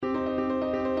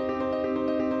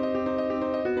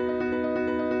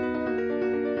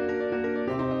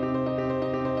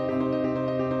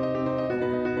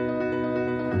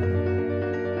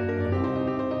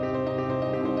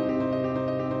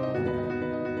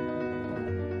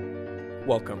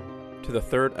Welcome to the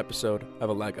third episode of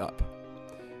A Leg Up.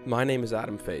 My name is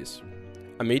Adam Faze.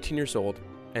 I'm 18 years old,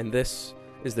 and this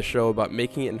is the show about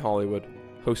making it in Hollywood,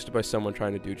 hosted by someone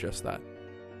trying to do just that.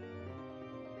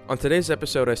 On today's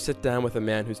episode, I sit down with a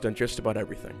man who's done just about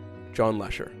everything, John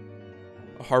Lesher.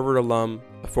 A Harvard alum,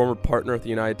 a former partner at the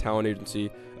United Talent Agency,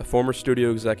 a former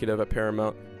studio executive at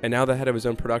Paramount, and now the head of his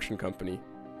own production company,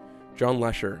 John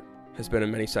Lesher has been on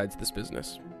many sides of this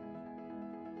business.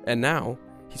 And now,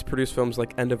 he's produced films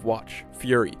like End of Watch,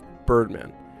 Fury,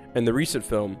 Birdman, and the recent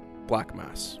film, Black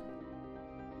Mass.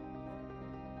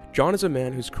 John is a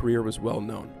man whose career was well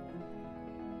known,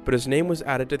 but his name was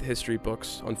added to the history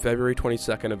books on February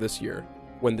 22nd of this year,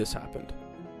 when this happened.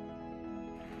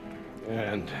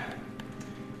 And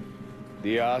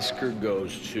the Oscar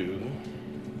goes to...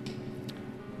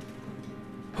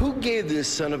 Who gave this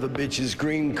son of a bitch his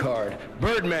green card?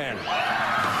 Birdman!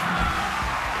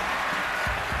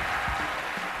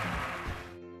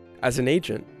 As an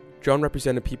agent, John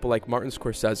represented people like Martin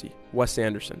Scorsese, Wes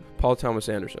Anderson, Paul Thomas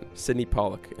Anderson, Sidney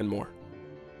Pollack, and more.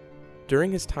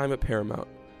 During his time at Paramount,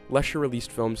 Lesher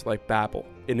released films like Babel,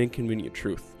 An Inconvenient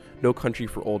Truth, No Country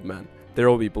for Old Men, There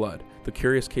Will Be Blood, The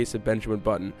Curious Case of Benjamin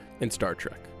Button, and Star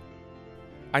Trek.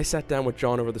 I sat down with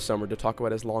John over the summer to talk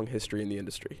about his long history in the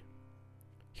industry.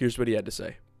 Here's what he had to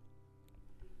say.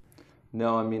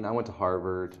 No, I mean, I went to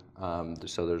Harvard,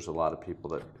 so there's a lot of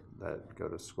people that go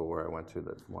to school where I went to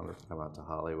that wanted to come out to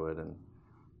Hollywood, and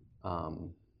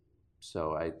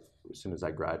so as soon as I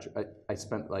graduated, I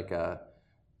spent like a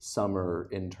summer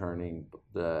interning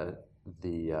the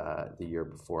year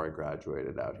before I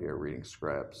graduated out here, reading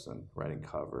scripts and writing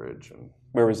coverage, and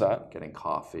Where was that? getting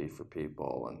coffee for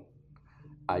people. And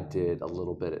I did a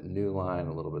little bit at New Line,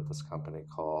 a little bit at this company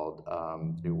called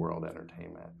New World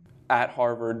Entertainment. At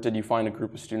Harvard, did you find a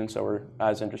group of students that were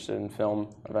as interested in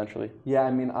film eventually? Yeah,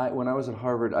 I mean, when I was at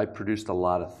Harvard, I produced a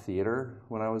lot of theater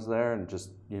when I was there, and just,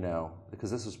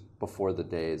 because this was before the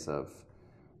days of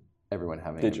everyone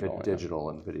having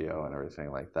digital and video and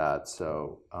everything like that.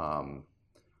 So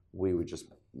we would just,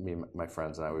 my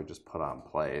friends and I would just put on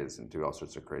plays and do all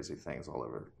sorts of crazy things all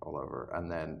over.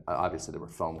 And then obviously there were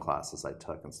film classes I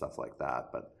took and stuff like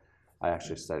that, but I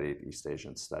actually studied East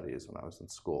Asian studies when I was in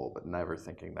school, but never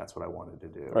thinking that's what I wanted to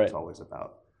do. Right. It was always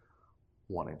about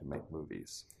wanting to make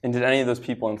movies. And did any of those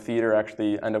people in theater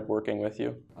actually end up working with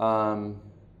you? I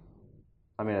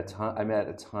met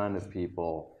a ton of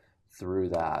people through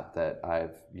that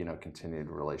I've continued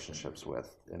relationships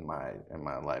with in my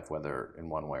life, whether in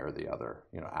one way or the other.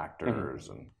 Actors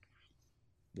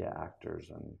mm-hmm.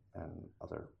 actors and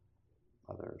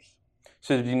others.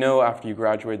 So did you know after you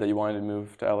graduated that you wanted to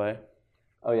move to LA?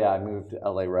 Oh yeah, I moved to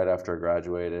LA right after I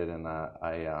graduated, and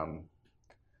I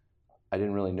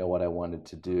didn't really know what I wanted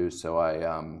to do.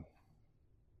 So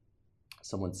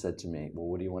someone said to me, "Well,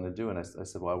 what do you want to do?" And I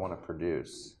said, "Well, I want to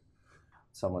produce."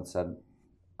 Someone said,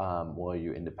 "Well, are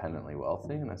you independently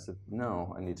wealthy?" And I said,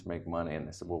 "No, I need to make money." And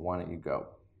they said, "Well, why don't you go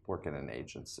work in an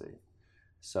agency?"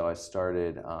 So I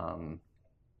started.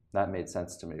 That made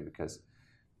sense to me because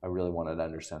I really wanted to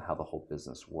understand how the whole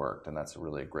business worked, and that's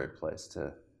really a great place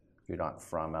to. If you're not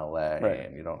from LA right.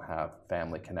 and you don't have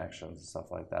family connections and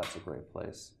stuff like that, it's a great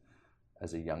place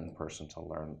as a young person to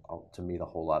learn, to meet a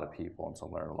whole lot of people and to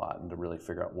learn a lot and to really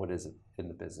figure out what is it in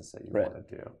the business that you right. want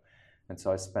to do. And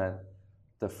so I spent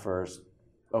the first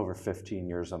over 15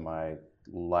 years of my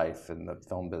life in the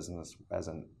film business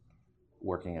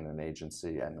working in an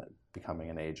agency and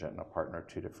becoming an agent and a partner at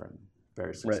two different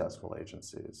very successful right.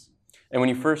 agencies. And when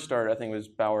you first started, I think it was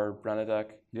Bauer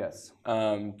Benedek. Yes.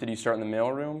 Did you start in the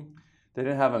mailroom? They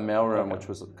didn't have a mailroom, okay. which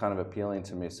was kind of appealing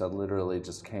to me. So I literally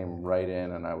just came right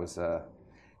in, and I was,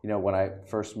 when I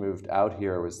first moved out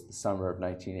here, it was the summer of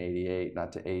 1988.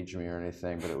 Not to age me or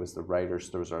anything, but it was there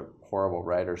was a horrible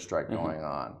writer's strike mm-hmm. going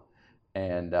on,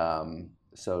 and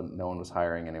so no one was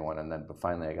hiring anyone. But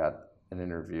finally, I got an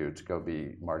interview to go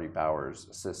be Marty Bauer's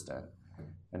assistant,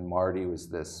 and Marty was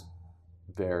this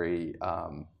very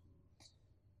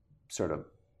sort of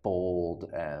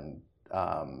bold and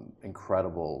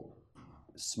incredible,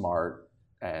 smart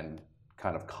and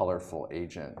kind of colorful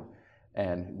agent,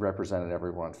 and represented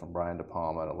everyone from Brian De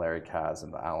Palma to Larry Kaz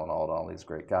and Alan Alda, all these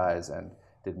great guys, and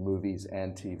did movies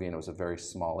and TV, and it was a very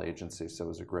small agency, so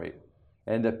it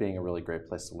ended up being a really great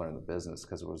place to learn the business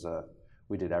because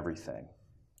we did everything.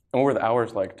 And what were the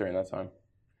hours like during that time?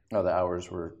 Oh, the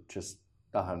hours were just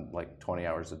like 20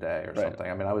 hours a day or something.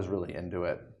 I mean, I was really into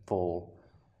it, full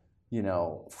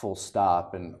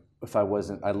stop. And if I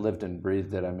wasn't, I lived and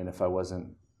breathed it. I mean, if I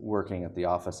wasn't working at the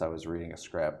office, I was reading a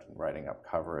script and writing up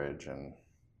coverage and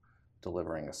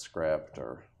delivering a script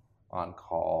or on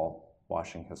call,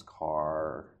 washing his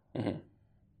car,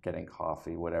 getting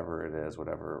coffee, whatever it is,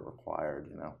 whatever it required,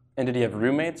 you know. And did he have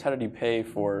roommates? How did he pay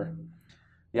for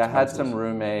Yeah,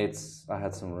 expenses? I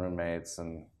had some roommates,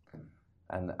 and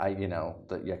I, you know,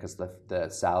 because the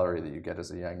salary that you get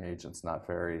as a young agent's not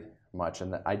very much,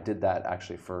 and I did that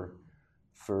actually for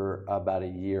about a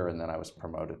year, and then I was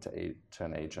promoted to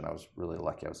an agent. I was really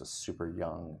lucky. I was a super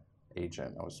young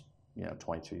agent. I was, you know,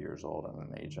 22 years old and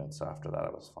an agent. So after that, I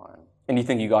was fine. And you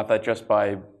think you got that just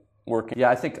by working? Yeah,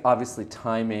 I think obviously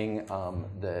timing,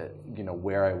 you know,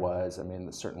 where I was. I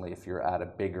mean, certainly if you're at a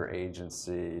bigger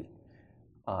agency,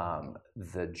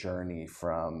 the journey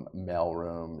from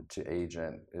mailroom to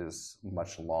agent is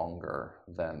much longer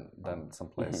than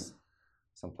someplace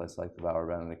like the Bauer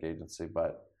Benedict agency.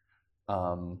 But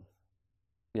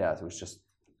yeah, it was just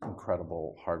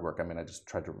incredible hard work. I mean, I just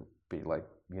tried to be like,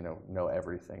 you know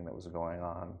everything that was going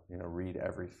on, you know, read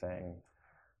everything,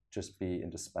 just be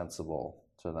indispensable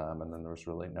to them. And then there was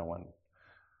really no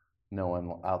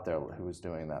one out there who was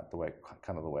doing that the way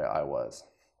I was.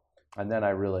 And then I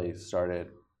really started,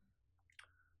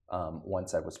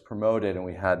 once I was promoted and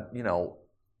we had, you know,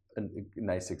 a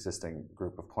nice existing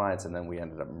group of clients, and then we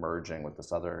ended up merging with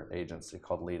this other agency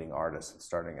called Leading Artists and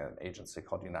starting an agency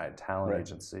called United Talent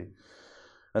Agency.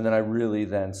 And then I really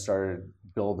then started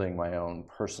building my own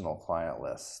personal client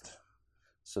list.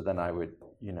 So then I would,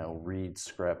 you know, read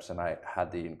scripts, and I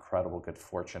had the incredible good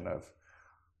fortune of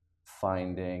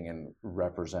finding and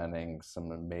representing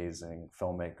some amazing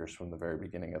filmmakers from the very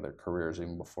beginning of their careers,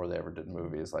 even before they ever did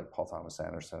movies, like Paul Thomas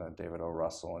Anderson and David O.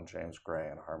 Russell and James Gray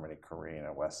and Harmony Korine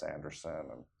and Wes Anderson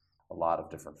and a lot of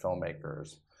different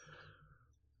filmmakers.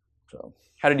 So,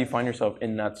 how did you find yourself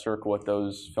in that circle with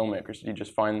those filmmakers? Did you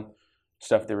just find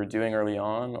stuff they were doing early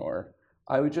on, or?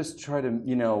 I would just try to,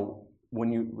 you know,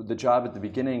 the job at the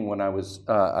beginning when I was,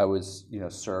 you know,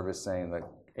 servicing the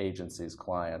agency's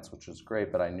clients, which was great,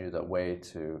 but I knew the way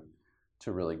to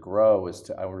really grow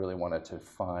is I really wanted to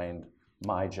find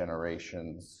my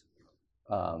generation's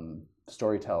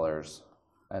storytellers.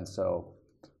 And so,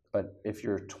 but if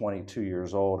you're 22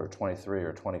 years old or 23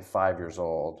 or 25 years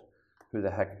old,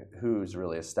 who's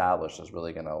really established is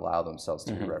really going to allow themselves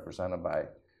to be represented by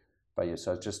you.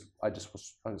 So I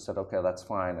said, okay, that's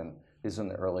fine. And these are in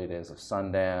the early days of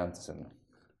Sundance and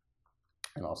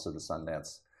also the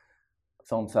Sundance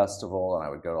Film Festival, and I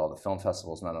would go to all the film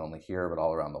festivals, not only here, but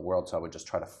all around the world. So I would just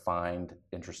try to find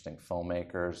interesting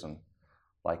filmmakers, and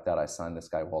like that, I signed this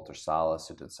guy, Walter Salas,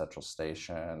 who did Central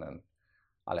Station, and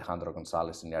Alejandro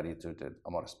González Iñárritu, who did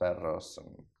Amores Perros,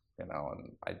 and, you know,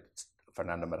 and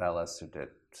Fernando Mireles, who did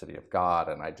City of God,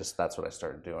 and that's what I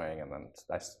started doing. And then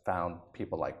I found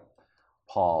people like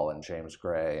Paul and James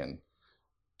Gray and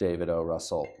David O.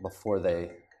 Russell. Before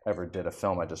they ever did a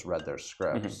film, I just read their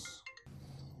scripts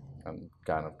and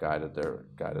kind of guided their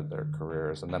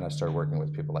careers. And then I started working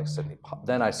with people like Sidney.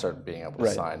 Then I started being able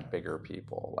to sign bigger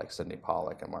people like Sidney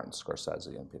Pollack and Martin Scorsese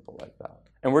and people like that.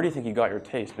 And where do you think you got your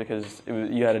taste? Because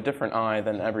you had a different eye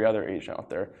than every other agent out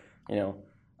there, you know.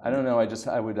 I don't know. I just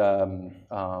had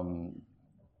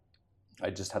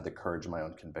the courage of my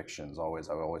own convictions. I would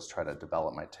always try to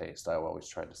develop my taste. I always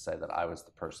tried to say that I was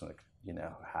the person that, you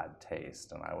know, had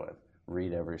taste, and I would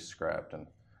read every script, and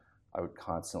I would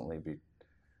constantly be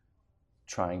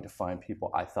trying to find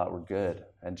people I thought were good,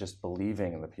 and just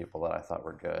believing in the people that I thought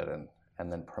were good,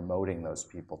 and then promoting those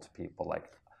people to people.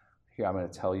 Like, here, I'm going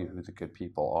to tell you who the good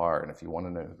people are, and if you want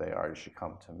to know who they are, you should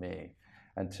come to me.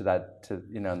 And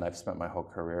you know, and I've spent my whole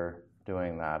career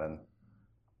doing that, and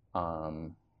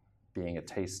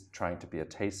trying to be a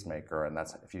tastemaker, and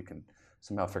that's, if you can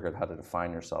somehow figure out how to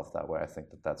define yourself that way, I think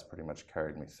that's pretty much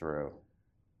carried me through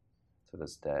to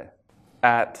this day.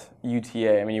 At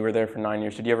UTA, I mean, you were there for 9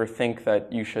 years. Did you ever think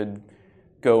that you should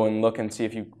go and look and see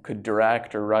if you could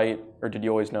direct or write, or did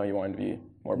you always know you wanted to be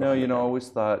more? No, you know, I always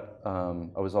thought,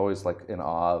 I was always like in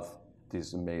awe of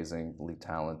these amazingly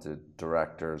talented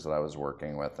directors that I was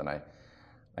working with, and I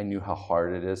knew how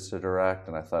hard it is to direct,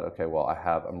 and I thought, okay, well,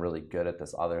 I'm really good at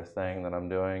this other thing that I'm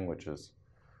doing, which is,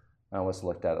 I almost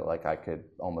looked at it like I could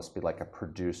almost be like a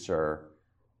producer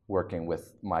working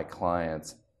with my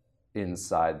clients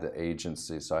inside the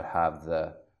agency. So I have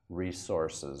the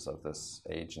resources of this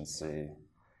agency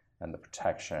and the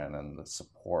protection and the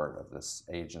support of this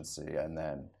agency, and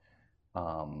then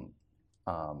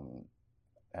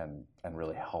and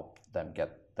really help them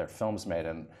get their films made.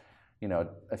 And, you know,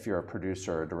 if you're a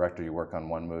producer or a director, you work on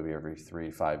one movie every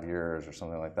 3-5 years or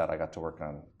something like that. I got to work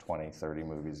on 20-30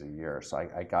 movies a year. So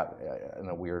I got, in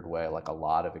a weird way, like a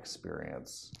lot of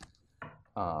experience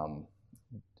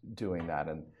doing that.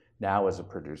 And now as a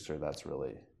producer, that's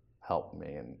really helped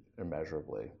me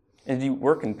immeasurably. And do you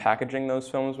work in packaging those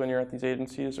films when you're at these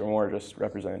agencies, or more just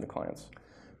representing the clients?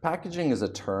 Packaging is a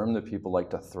term that people like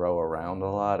to throw around a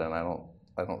lot, and I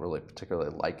don't really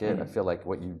particularly like it. I feel like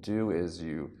what you do is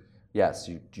you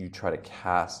try to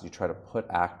cast, you try to put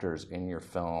actors in your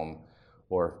film,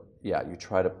 or you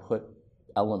try to put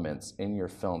elements in your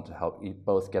film to help you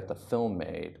both get the film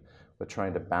made, but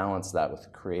trying to balance that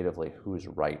with creatively who's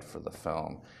right for the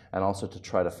film, and also to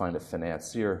try to find a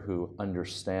financier who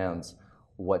understands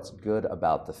what's good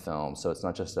about the film. So it's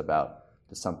not just about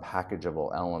some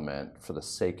packageable element for the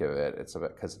sake of it. It's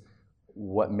about, because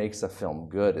what makes a film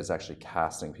good is actually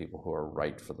casting people who are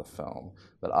right for the film.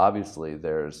 But obviously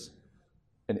there's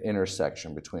an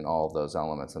intersection between all of those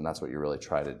elements, and that's what you really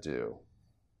try to do.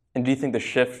 And do you think the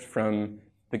shift from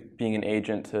being an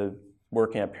agent to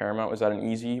working at Paramount, was that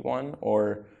an easy one,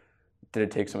 or did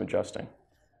it take some adjusting?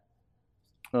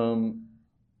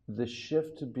 The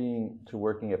shift to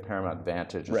working at Paramount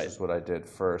Vantage, which is what I did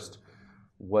first,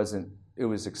 it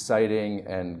was exciting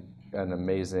and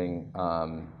amazing.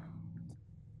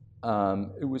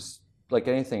 It was like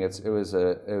anything. It was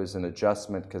an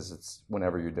adjustment, because it's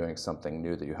whenever you're doing something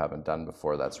new that you haven't done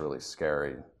before, that's really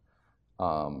scary.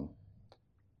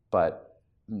 But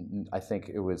I think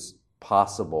it was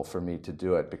possible for me to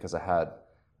do it because I had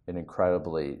an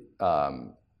incredibly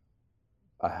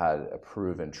I had a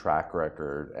proven track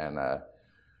record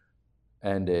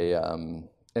and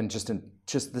just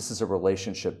this is a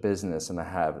relationship business, and I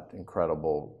have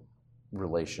incredible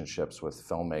relationships with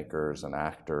filmmakers and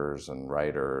actors and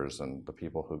writers and the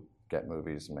people who get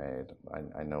movies made.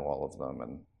 I know all of them,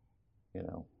 and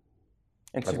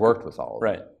I've worked with all of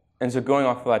them. Right. And so going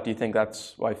off of that, do you think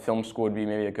that's why film school would be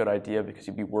maybe a good idea, because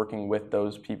you'd be working with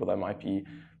those people that might be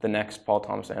the next Paul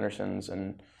Thomas Andersons?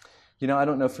 And I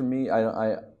don't know. For me,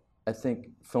 I think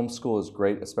film school is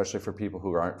great, especially for people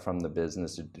who aren't from the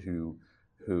business, who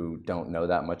don't know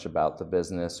that much about the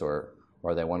business, or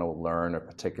they want to learn a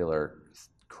particular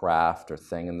craft or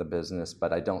thing in the business.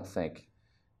 But I don't think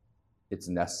it's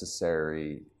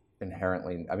necessary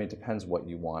inherently. I mean, it depends what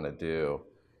you want to do.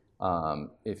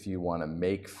 If you want to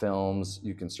make films,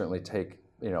 you can certainly take,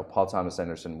 Paul Thomas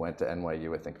Anderson went to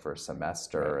NYU, I think, for a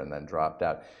semester and then dropped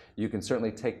out. You can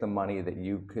certainly take the money that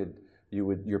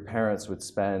your parents would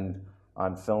spend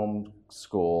on film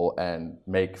school and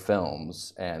make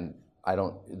films. And I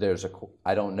don't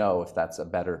know if that's a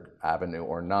better avenue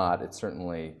or not. It's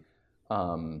certainly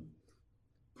for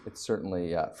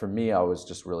me, I was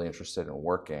just really interested in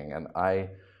working, and I'm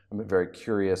a very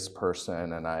curious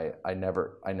person, and I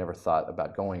never thought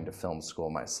about going to film school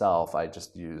myself. I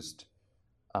just used,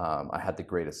 I had the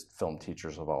greatest film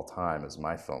teachers of all time as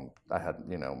my film. I had,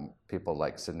 people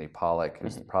like Sidney Pollack,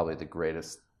 who's probably the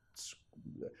greatest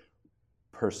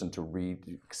person to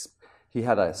read. He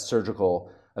had a surgical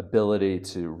ability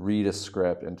to read a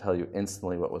script and tell you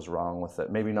instantly what was wrong with it.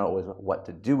 Maybe not what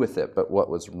to do with it, but what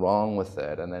was wrong with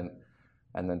it. And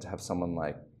then to have someone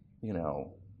like,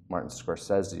 Martin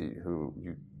Scorsese, who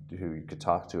you could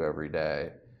talk to every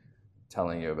day,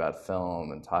 telling you about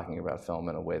film and talking about film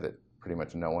in a way that pretty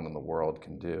much no one in the world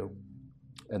can do.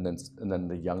 And then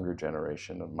the younger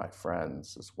generation of my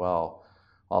friends as well,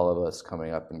 all of us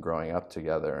coming up and growing up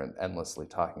together and endlessly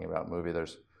talking about movie.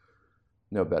 There's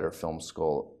no better film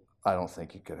school I don't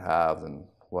think you could have than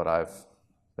what I've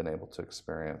been able to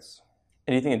experience.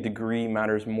 And do you think a degree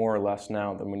matters more or less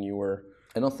now than when you were?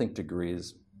 I don't think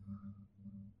degrees.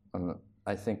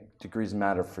 I think degrees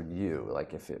matter for you.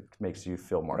 Like if it makes you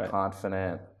feel more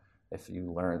confident, if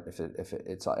you learn, if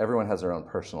it's everyone has their own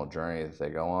personal journey that they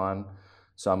go on.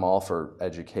 So I'm all for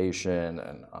education,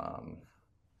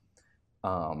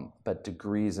 but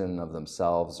degrees in of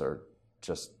themselves are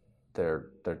just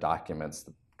they're documents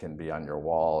that can be on your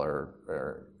wall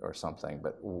or something.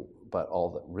 But all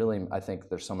that really, I think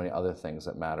there's so many other things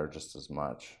that matter just as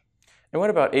much. And what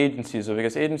about agencies?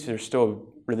 Because agencies are still a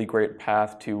really great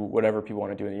path to whatever people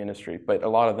want to do in the industry, but a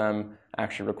lot of them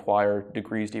actually require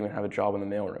degrees to even have a job in the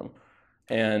mailroom.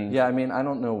 And yeah, I mean, I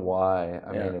don't know why.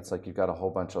 I mean, it's like you've got a whole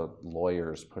bunch of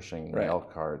lawyers pushing mail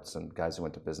carts and guys who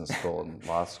went to business school and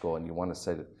law school, and you want to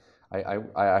say that.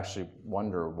 I actually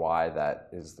wonder why that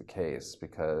is the case,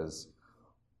 because,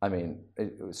 I mean,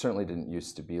 it certainly didn't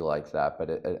used to be like that,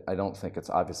 but I don't think it's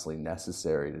obviously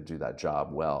necessary to do that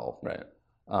job well. Right.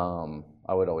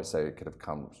 I would always say it could have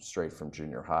come straight from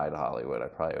junior high to Hollywood. I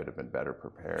probably would have been better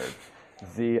prepared.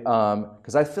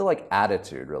 Because I feel like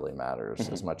attitude really matters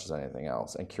as much as anything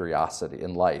else, and curiosity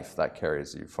in life, that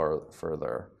carries you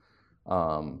further.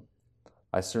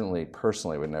 I certainly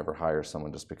personally would never hire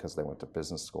someone just because they went to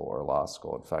business school or law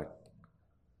school. In fact,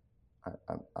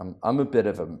 I'm a bit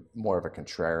of more of a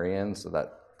contrarian, so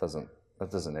that doesn't that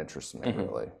doesn't interest me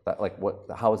really. That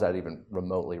how is that even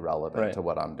remotely relevant to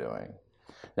what I'm doing?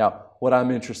 Now, what I'm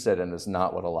interested in is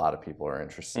not what a lot of people are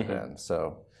interested in.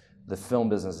 So the film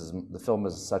business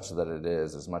is such that it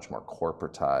is much more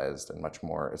corporatized and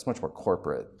it's much more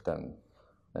corporate than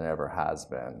it ever has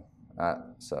been.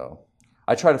 So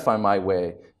I try to find my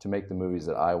way to make the movies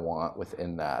that I want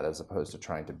within that, as opposed to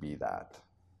trying to be that.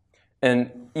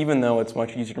 And even though it's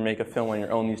much easier to make a film on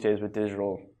your own these days with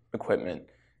digital equipment,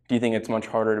 do you think it's much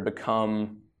harder to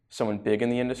become someone big in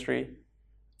the industry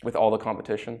with all the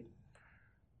competition?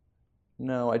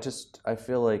 No, I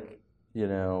feel like, I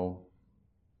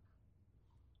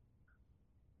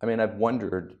mean, I've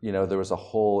wondered, there was a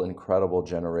whole incredible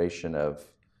generation of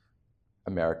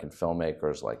American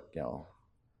filmmakers like,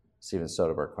 Steven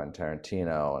Soderbergh, Quentin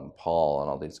Tarantino, and Paul, and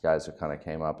all these guys who kind of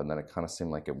came up, and then it kind of seemed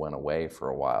like it went away for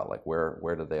a while. Like,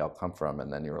 where did they all come from?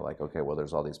 And then you were like, okay, well,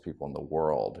 there's all these people in the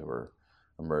world who are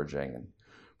emerging.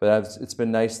 But it's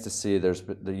been nice to see there's,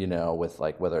 with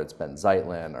like whether it's Ben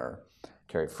Zeitlin or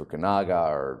Cary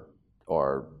Fukunaga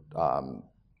or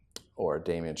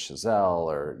Damien Chazelle,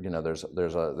 or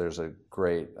there's a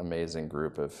great, amazing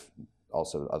group of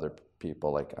also other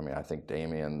people. Like, I mean, I think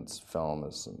Damien's film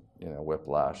is,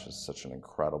 Whiplash is such an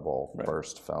incredible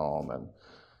first film, and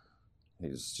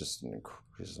he's just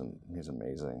he's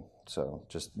amazing. So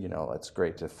just it's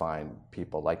great to find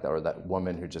people like that, or that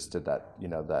woman who just did that,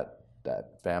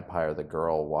 that Vampire the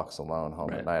Girl Walks Alone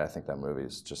Home at Night. I think that movie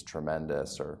is just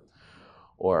tremendous.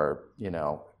 Or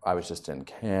I was just in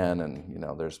Cannes, and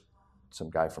there's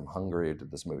some guy from Hungary who did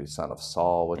this movie Son of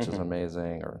Saul, which is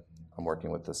amazing. Or I'm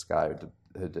working with this guy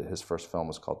who did his first film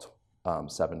was called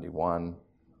 71.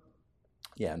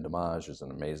 Yann Damage is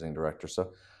an amazing director.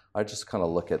 So I just kind of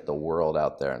look at the world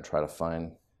out there and try to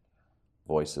find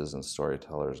voices and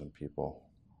storytellers and people.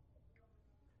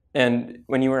 And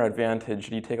when you were at Vantage,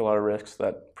 do you take a lot of risks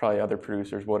that probably other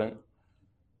producers wouldn't?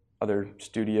 Other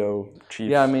studio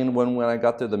chiefs? Yeah, I mean, when I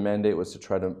got there, the mandate was to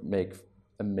try to make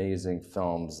amazing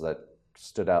films that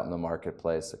stood out in the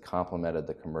marketplace, that complemented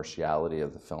the commerciality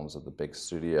of the films of the big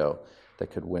studio,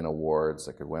 that could win awards,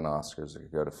 that could win Oscars, that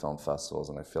could go to film festivals,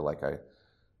 and I feel like I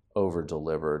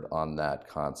over-delivered on that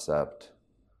concept.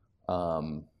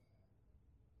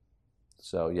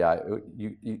 So yeah,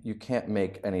 you can't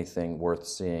make anything worth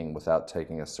seeing without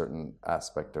taking a certain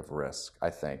aspect of risk. I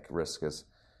think risk is,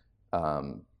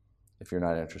 if you're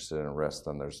not interested in risk,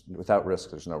 then without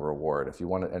risk there's no reward. If you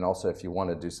want to, and also if you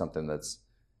want to do something that's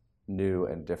new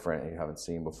and different and you haven't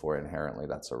seen before, inherently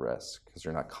that's a risk, because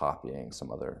you're not copying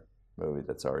some other movie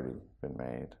that's already been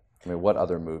made. I mean, what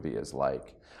other movie is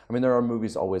like? I mean, there are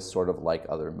movies always sort of like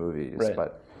other movies,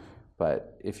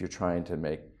 but if you're trying to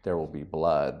make There Will Be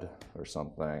Blood or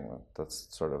something, that's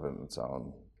sort of its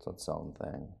own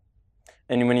thing.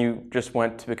 And when you just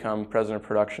went to become president of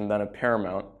production then at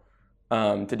Paramount,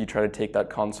 did you try to take that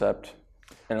concept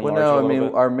and enlarge it a little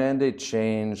bit? Our mandate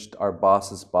changed. Our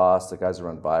boss's boss, the guys who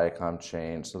run Viacom,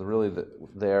 changed. So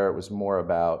there it was more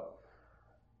about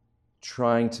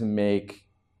trying to make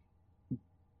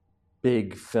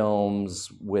big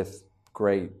films with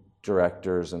great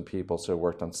directors and people. So I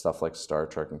worked on stuff like Star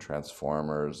Trek and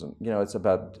Transformers, and it's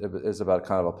about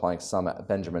kind of applying some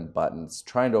Benjamin Buttons,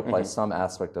 trying to apply some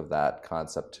aspect of that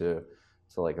concept to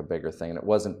like a bigger thing. And it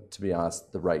wasn't, to be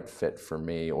honest, the right fit for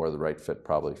me or the right fit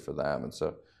probably for them. And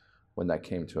so when that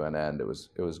came to an end, it was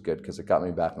good, because it got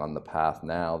me back on the path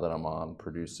now that I'm on,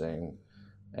 producing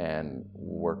and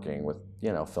working with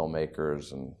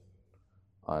filmmakers, and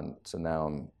so now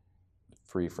I'm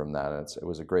free from that. And it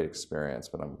was a great experience,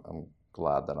 but I'm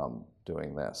glad that I'm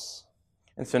doing this.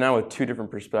 And so now with two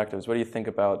different perspectives, what do you think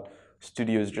about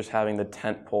studios just having the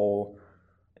tentpole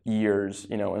years,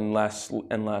 and less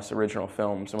original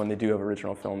films, and when they do have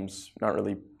original films, not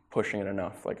really pushing it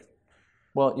enough?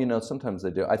 Well, sometimes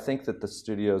they do. I think that the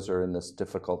studios are in this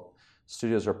difficult.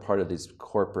 Studios are part of these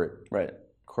corporate,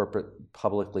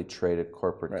 publicly traded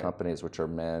corporate companies, which are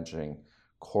managing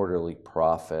quarterly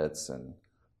profits and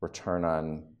return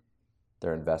on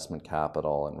their investment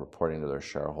capital and reporting to their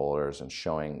shareholders and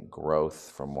showing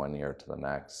growth from one year to the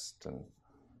next. And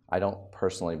I don't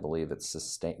personally believe it's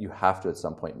sustained. You have to at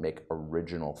some point make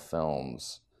original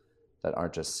films that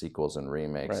aren't just sequels and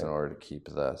remakes in order to keep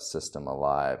the system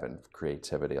alive and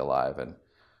creativity alive. And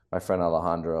my friend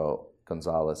Alejandro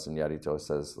Gonzalez Iñárritu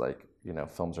says,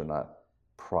 films are not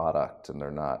product and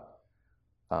they're not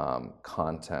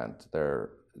content.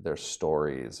 They're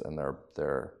stories, and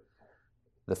they're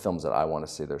the films that I want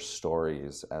to see. They're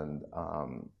stories, and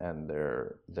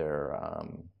they're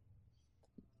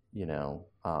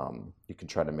you can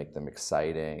try to make them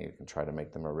exciting, you can try to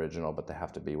make them original, but they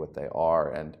have to be what they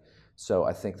are. And So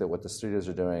I think that what the studios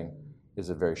are doing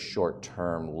is a very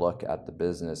short-term look at the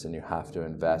business, and you have to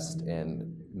invest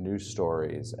in new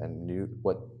stories and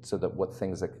what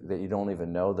things that you don't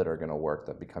even know that are going to work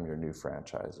that become your new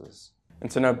franchises.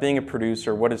 And so now, being a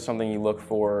producer, what is something you look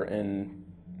for in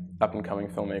up-and-coming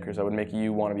filmmakers that would make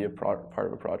you want to be a part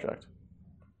of a project?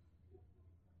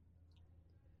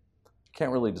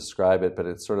 Can't really describe it, but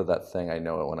it's sort of that thing, I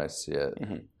know it when I see it.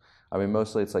 Mm-hmm. I mean,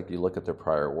 mostly it's like you look at their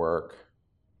prior work,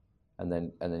 and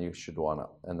then you should want to,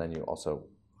 and then you also,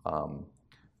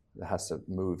 it has to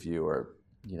move you, or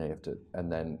you have to,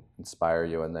 and then inspire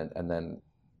you, and then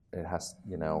it has,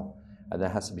 and there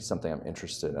has to be something I'm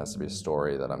interested in. It has to be a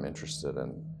story that I'm interested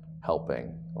in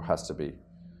helping, or has to be,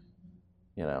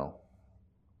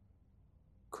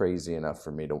 crazy enough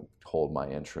for me to hold my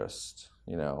interest.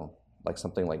 Like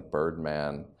something like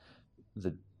Birdman,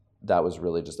 that was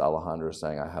really just Alejandro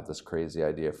saying, I have this crazy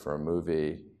idea for a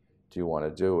movie. Do you want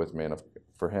to do it with me? And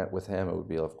with him, it would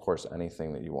be, of course,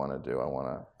 anything that you want to do, I want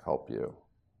to help you.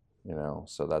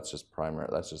 So that's just primary.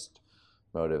 That's just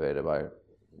motivated by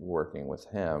working with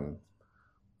him.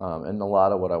 And a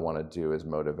lot of what I want to do is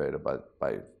motivated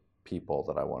by people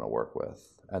that I want to work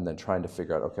with. And then trying to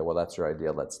figure out, okay, well, that's your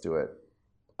idea, let's do it.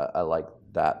 I like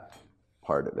that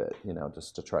part of it,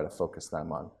 just to try to focus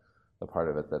them on the part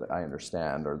of it that I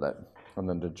understand, and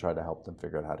then to try to help them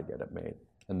figure out how to get it made,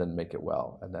 and then make it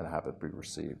well, and then have it be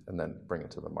received, and then bring it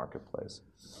to the marketplace.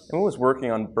 And what was working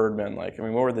on Birdman like? I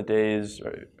mean, what were the days?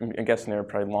 I'm guessing they were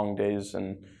probably long days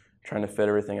and trying to fit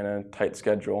everything in a tight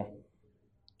schedule.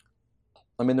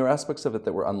 I mean, there were aspects of it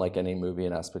that were unlike any movie,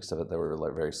 and aspects of it that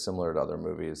were very similar to other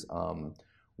movies.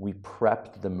 We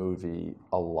prepped the movie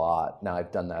a lot. Now,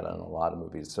 I've done that on a lot of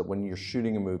movies. So when you're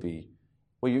shooting a movie,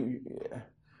 when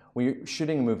you're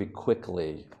shooting a movie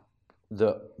quickly,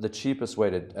 the cheapest way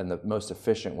and the most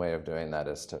efficient way of doing that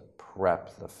is to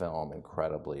prep the film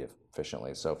incredibly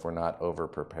efficiently. So if we're not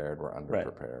over-prepared, we're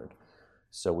under-prepared. Right.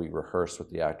 So we rehearse with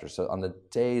the actors. So on the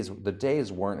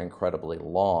days weren't incredibly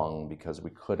long because we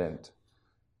didn't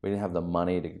have the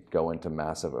money to go into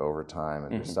massive overtime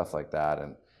and do stuff like that.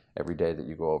 And every day that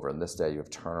you go over, and this day you have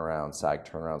SAG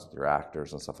turnarounds with your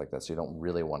actors and stuff like that. So you don't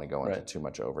really want to go into too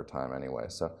much overtime anyway.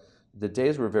 So the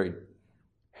days were very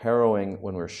harrowing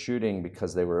when we were shooting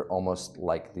because they were almost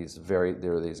like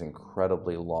there were these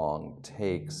incredibly long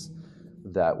takes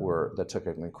that took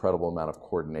an incredible amount of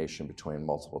coordination between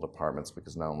multiple departments,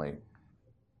 because not only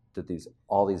did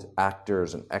all these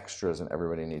actors and extras and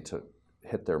everybody need to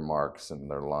hit their marks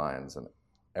and their lines and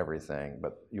everything,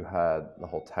 but you had the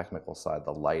whole technical side,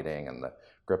 the lighting and the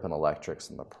grip and electrics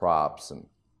and the props, and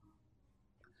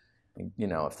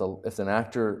if an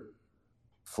actor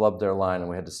flubbed their line and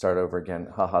we had to start over again,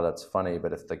 haha, that's funny.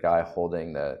 But if the guy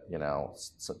holding the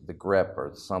grip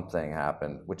or something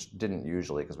happened, which didn't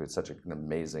usually because we had such an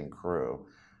amazing crew,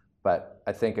 but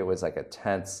I think it was like a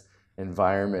tense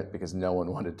environment because no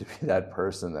one wanted to be that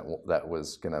person that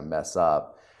was going to mess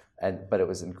up, but it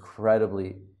was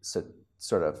incredibly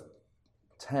sort of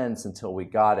tense until we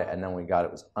got it, and then we got it.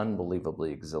 It was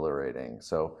unbelievably exhilarating.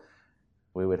 So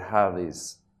we would have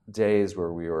these days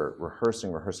where we were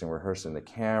rehearsing the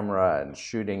camera and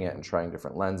shooting it and trying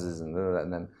different lenses and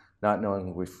then not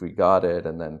knowing if we got it.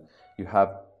 And then you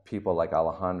have people like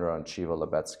Alejandro and Chivo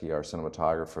Lebetsky, our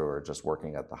cinematographer, who are just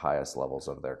working at the highest levels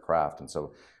of their craft. And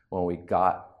so when we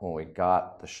got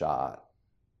the shot,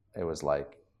 it was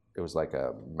like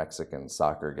a Mexican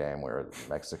soccer game where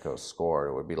Mexico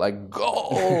scored. It would be like,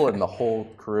 goal! And the whole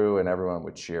crew and everyone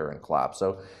would cheer and clap.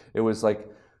 So it was like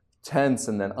tense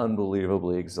and then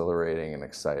unbelievably exhilarating and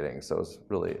exciting. So it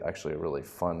was actually a really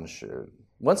fun shoot.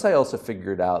 Once I also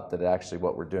figured out that actually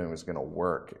what we're doing was going to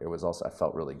work, I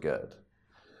felt really good.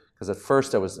 Because at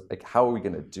first I was like, how are we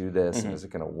going to do this? And is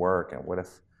it going to work? And what if,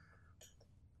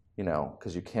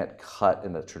 because you can't cut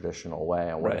in the traditional way.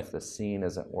 And what if the scene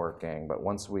isn't working? But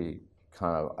once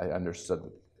I understood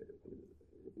that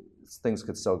things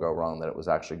could still go wrong, that it was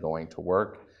actually going to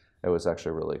work, it was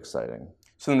actually really exciting.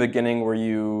 So in the beginning, were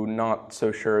you not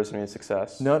so sure it was going to be a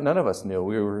success? No, none of us knew.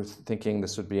 We were thinking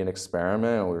this would be an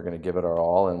experiment and we were going to give it our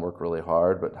all and work really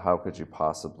hard, but how could you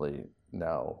possibly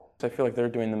know? I feel like they're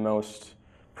doing the most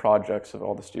projects of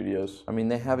all the studios. I mean,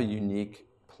 they have a unique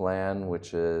plan,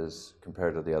 which is,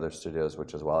 compared to the other studios,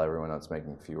 which is while everyone else is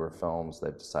making fewer films,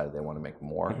 they've decided they want to make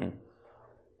more.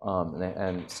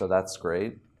 And so that's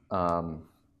great. And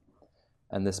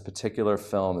this particular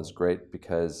film is great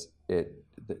because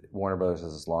Warner Brothers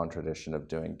has this long tradition of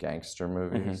doing gangster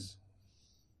movies.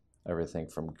 Everything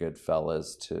from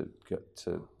Goodfellas to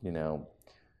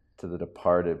The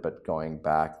Departed, but going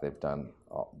back, they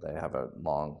have a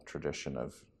long tradition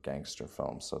of gangster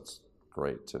films. So it's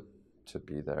great to to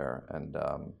be there, and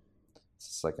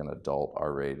it's like an adult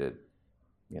R-rated,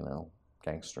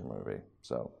 gangster movie.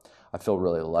 So I feel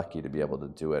really lucky to be able to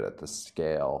do it at the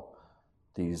scale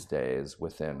these days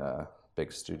within a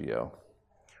big studio.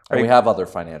 And we have other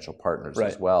financial partners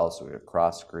as well. So we have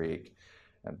Cross Creek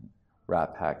and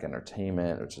Rat Pack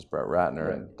Entertainment, which is Brett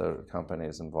Ratner, and the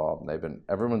companies involved. And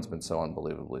everyone's been so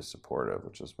unbelievably supportive,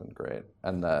 which has been great.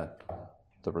 And the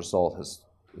result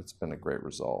it's been a great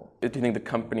result. Do you think the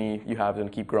company you have is going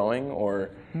to keep growing,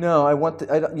 or? No,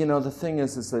 the thing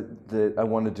is that I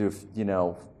want to do,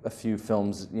 a few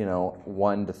films,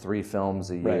 1 to 3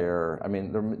 films a year. I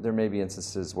mean, there may be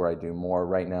instances where I do more.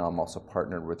 Right now, I'm also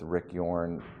partnered with Rick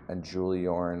Yorn and Julie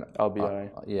Yorn. LBI.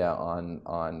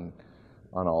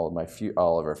 On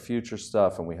all of our future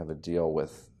stuff, and we have a deal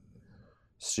with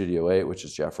Studio 8, which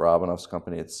is Jeff Robinoff's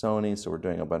company at Sony. So we're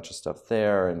doing a bunch of stuff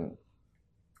there, and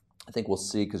I think we'll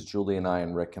see, because Julie and I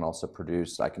and Rick can also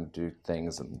produce. I can do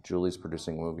things, and Julie's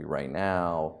producing a movie right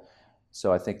now.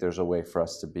 So I think there's a way for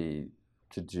us to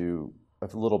do a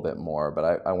little bit more, but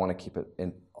I want to keep it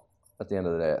in. At the end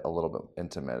of the day, a little bit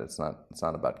intimate. It's not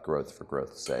about growth for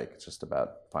growth's sake. It's just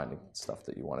about finding stuff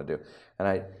that you want to do. And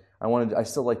I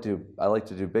like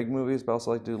to do big movies, but I also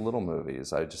like to do little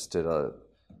movies. I just did a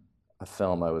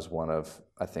film I was one of,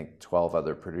 I think, 12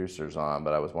 other producers on,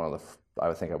 but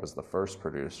I think I was the first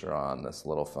producer on this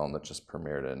little film that just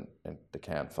premiered in the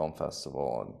Cannes Film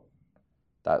Festival, and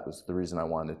that was the reason I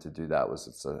wanted to do that. Was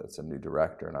it's a new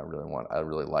director, and I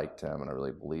really liked him, and I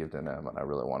really believed in him, and I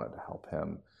really wanted to help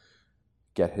him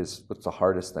get what's the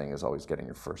hardest thing is always getting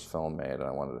your first film made, and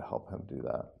I wanted to help him do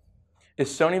that. Is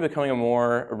Sony becoming a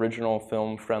more original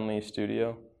film-friendly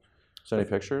studio? Sony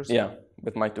Pictures? Yeah,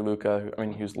 with Mike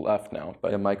DeLuca, who's left now.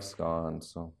 But yeah, Mike's gone,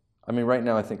 so. Right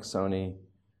now I think Sony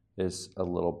is a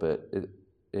little bit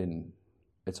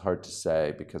it's hard to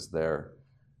say because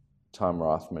Tom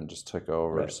Rothman just took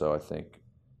over, so I think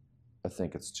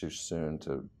it's too soon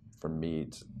for me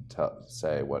to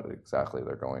say what exactly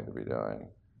they're going to be doing.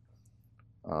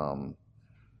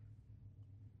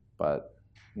 But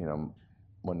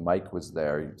when Mike was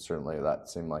there, certainly that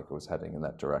seemed like it was heading in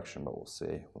that direction. But we'll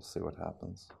see what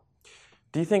happens.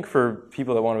 Do you think for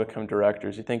people that want to become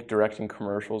directors, do you think directing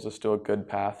commercials is still a good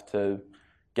path to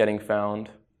getting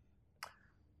found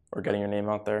or getting your name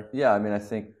out there? Yeah, I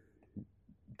think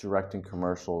directing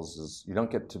commercials is, you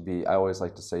don't get to be, I always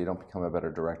like to say, you don't become a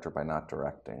better director by not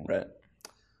directing. Right.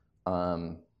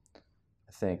 I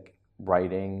think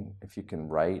writing, if you can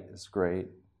write, is great.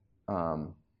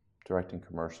 Directing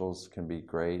commercials can be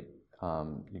great.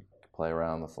 You can play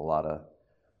around with you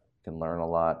can learn a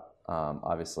lot.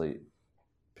 Obviously,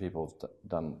 people have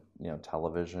done,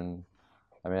 television.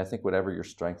 I think whatever your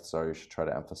strengths are, you should try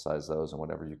to emphasize those, and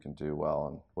whatever you can do well,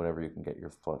 and whatever you can get your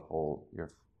foothold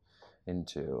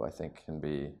into, I think can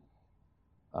be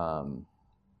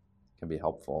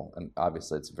helpful. And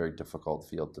obviously, it's a very difficult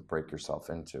field to break yourself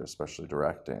into, especially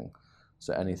directing.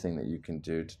 So anything that you can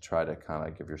do to try to kind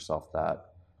of give yourself that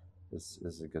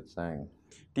is a good thing.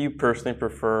 Do you personally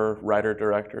prefer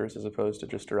writer-directors as opposed to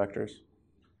just directors?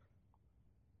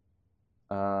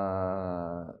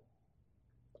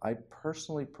 I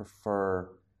personally prefer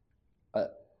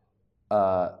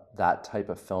that type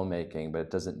of filmmaking, but it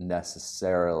doesn't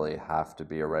necessarily have to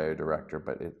be a writer-director,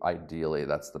 but ideally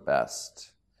that's the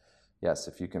best. Yes,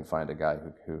 if you can find a guy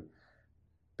who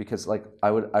because I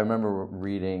remember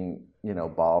reading,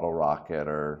 Bottle Rocket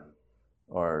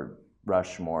or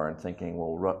Rushmore and thinking,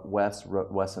 well, Wes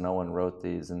and Owen wrote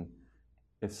these, and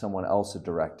if someone else had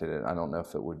directed it, I don't know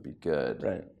if it would be good.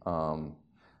 Right.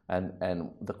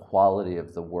 And the quality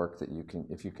of the work that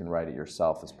if you can write it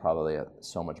yourself, is probably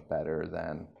so much better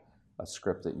than a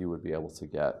script that you would be able to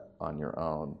get on your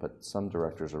own. But some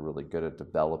directors are really good at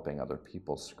developing other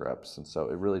people's scripts, and so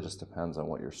it really just depends on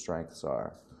what your strengths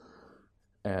are.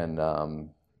 And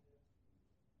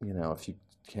if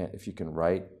you can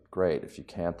write, great. If you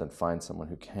can't, then find someone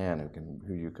who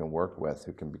you can work with,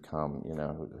 who can become,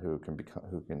 who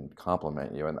can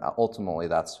complement you. And ultimately,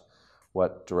 that's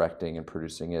what directing and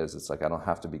producing is. It's like, I don't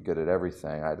have to be good at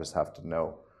everything. I just have to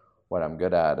know what I'm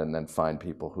good at, and then find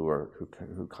people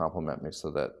who complement me, so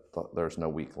that there's no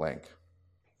weak link.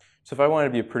 So if I wanted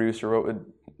to be a producer, what would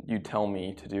you tell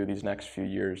me to do these next few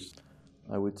years?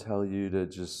 I would tell you to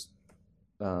just,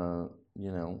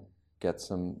 get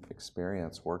some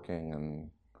experience working,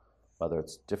 and whether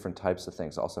it's different types of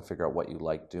things. Also figure out what you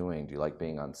like doing. Do you like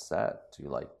being on set? Do you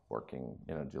like working,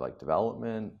 do you like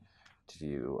development? Do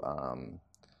you,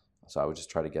 so I would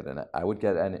just try to get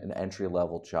an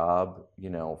entry-level job,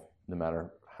 no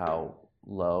matter how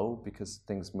low, because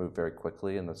things move very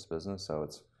quickly in this business. So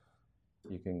it's,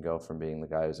 you can go from being the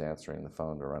guy who's answering the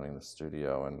phone to running the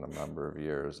studio in a number of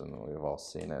years, and we've all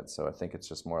seen it. So I think it's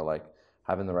just more like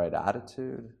having the right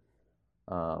attitude.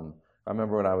 I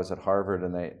remember when I was at Harvard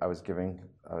and I was talking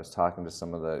to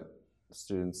some of the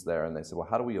students there, and they said, well,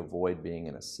 how do we avoid being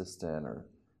an assistant, or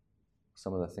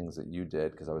some of the things that you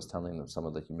did? Because I was telling them some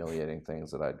of the humiliating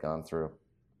things that I'd gone through.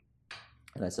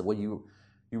 And I said, well, you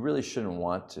really shouldn't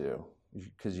want to,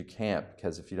 because you can't,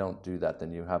 because if you don't do that,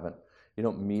 then you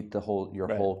don't meet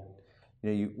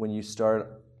when you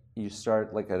start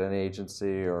like at an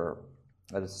agency or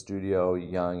at a studio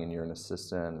young and you're an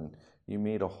assistant, and you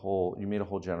meet a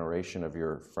whole generation of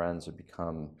your friends who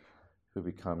become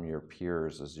your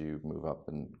peers as you move up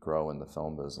and grow in the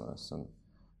film business, and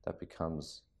that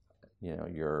becomes,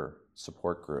 your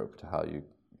support group to how you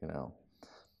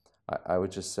I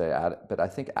would just say, but I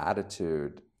think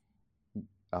attitude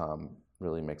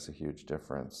really makes a huge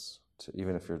difference.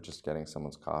 Even if you're just getting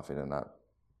someone's coffee, to not,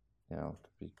 to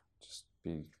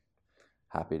be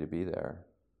happy to be there.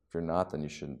 If you're not, then you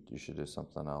should do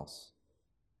something else.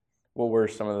 What were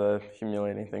some of the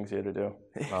humiliating things you had to do,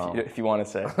 if you want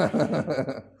to say?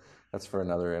 That's for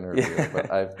another interview. Yeah.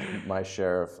 But I've my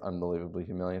share of unbelievably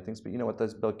humiliating things. But what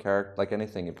does build character? Like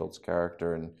anything, it builds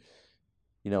character. And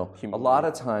a lot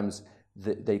of times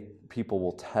people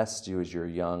will test you as you're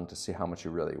young to see how much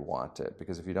you really want it.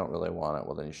 Because if you don't really want it,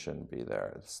 well, then you shouldn't be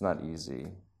there. It's not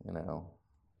easy, and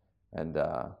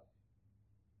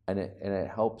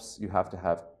it helps. You have to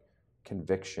have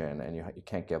conviction, and you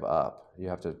can't give up. You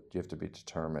have to be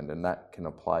determined, and that can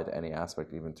apply to any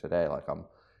aspect, even today. Like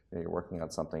you're working on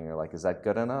something, and you're like, is that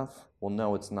good enough? Well,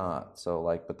 no, it's not. So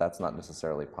but that's not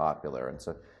necessarily popular, and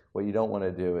so what you don't want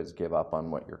to do is give up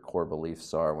on what your core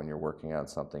beliefs are when you're working on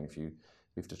something. You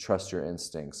have to trust your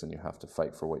instincts, and you have to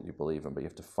fight for what you believe in, but you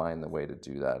have to find the way to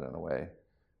do that in a way,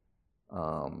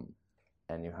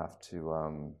 and you have to,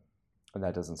 and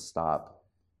that doesn't stop.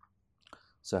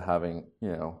 So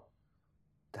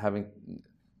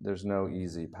there's no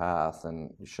easy path,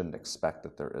 and you shouldn't expect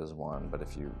that there is one. But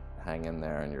if you hang in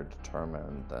there and you're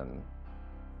determined, then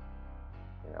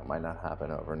it might not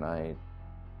happen overnight.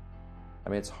 I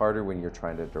mean, it's harder when you're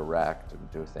trying to direct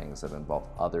and do things that involve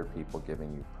other people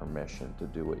giving you permission to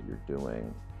do what you're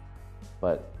doing.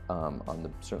 But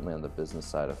certainly on the business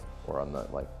side or on the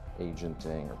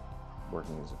agenting or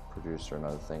working as a producer and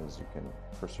other things,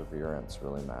 perseverance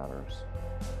really matters.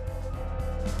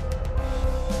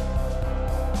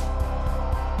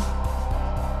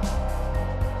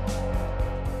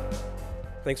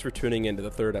 Thanks for tuning in to the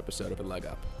third episode of A Leg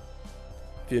Up.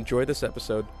 If you enjoyed this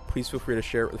episode, please feel free to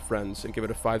share it with friends and give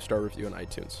it a 5-star review on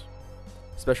iTunes.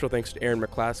 Special thanks to Aaron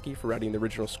McClaskey for writing the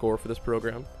original score for this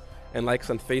program, and like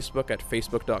us on Facebook at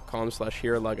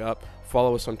facebook.com/herealegup,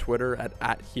 follow us on Twitter at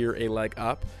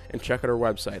 @herealegup, and check out our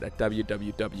website at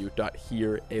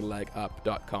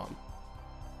www.herealegup.com.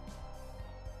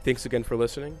 Thanks again for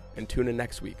listening, and tune in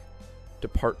next week to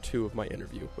part 2 of my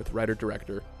interview with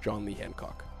writer-director John Lee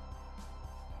Hancock.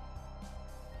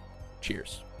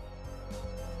 Cheers.